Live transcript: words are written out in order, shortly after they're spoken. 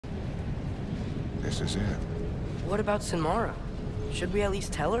this is it. What about Sinmara? Should we at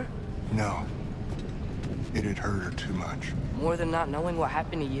least tell her? No. It'd hurt her too much. More than not knowing what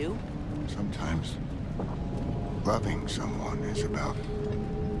happened to you? Sometimes loving someone is about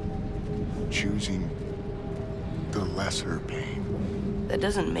choosing the lesser pain. That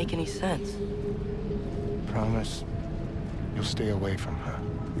doesn't make any sense. Promise you'll stay away from her.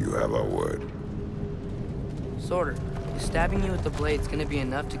 You have our word. Sorter, is stabbing you with the blade's gonna be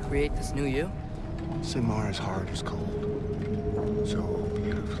enough to create this new you? Sinmara's heart is cold. So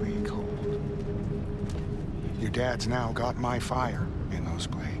beautifully cold. Your dad's now got my fire in those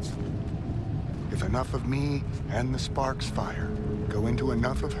blades. If enough of me and the spark's fire go into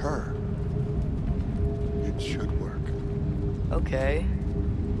enough of her, it should work. Okay.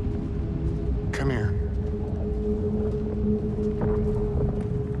 Come here.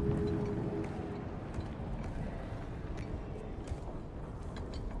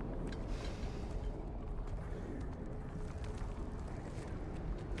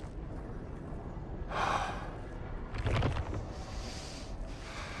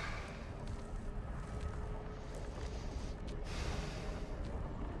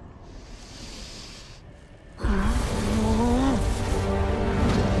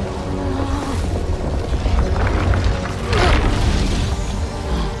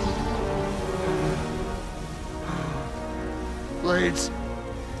 Blades.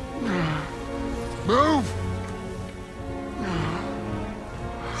 Move!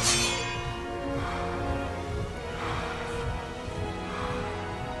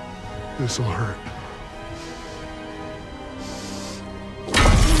 This'll hurt.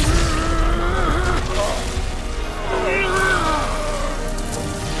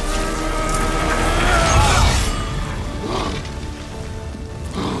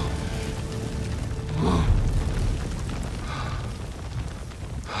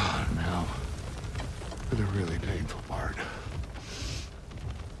 Now, for the really painful part.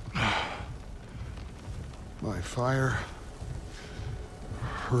 My fire,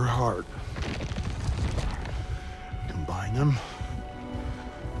 her heart. Combine them,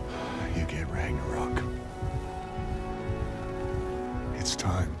 you get Ragnarok. It's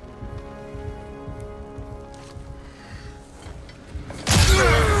time.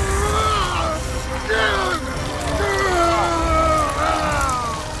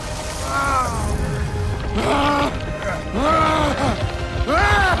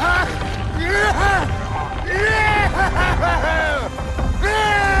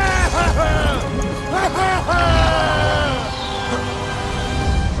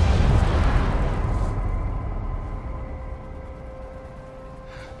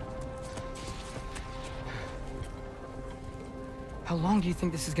 How long do you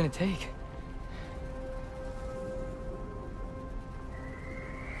think this is gonna take?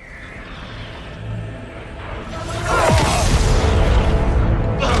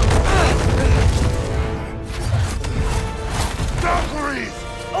 Valkyries!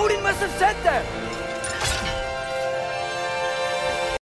 Odin must have sent them!